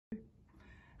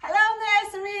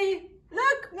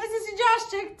Mrs.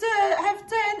 Josh have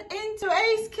turned into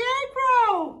a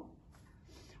scarecrow.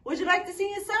 Would you like to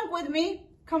sing a song with me?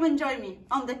 Come and join me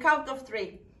on the count of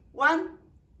 3. 1,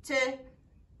 2,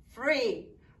 3.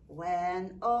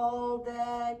 When all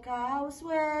the cows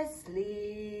were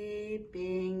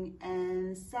sleeping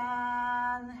and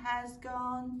sun has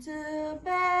gone to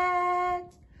bed,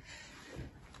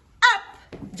 up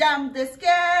jumped the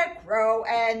scarecrow,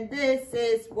 and this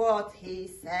is what he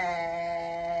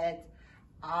said.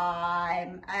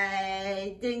 I'm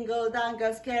a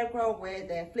dingle-dangle scarecrow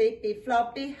with a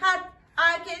flippy-floppy hat.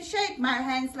 I can shake my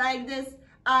hands like this.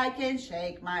 I can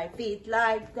shake my feet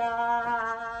like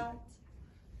that.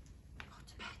 Go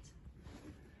to bed.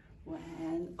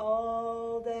 When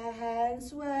all the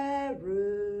hens were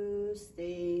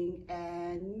roosting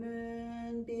and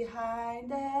moon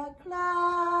behind a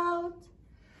cloud,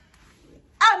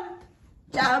 up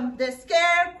jumped the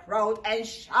scarecrow and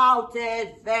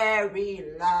shouted very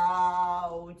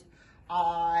loud.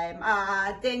 I'm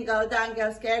a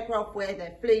dingle-dangle scarecrow with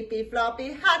a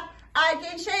flippy-floppy hat. I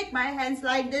can shake my hands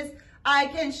like this. I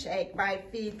can shake my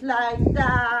feet like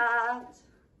that.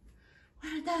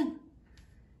 Well done.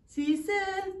 See you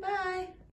soon. Bye.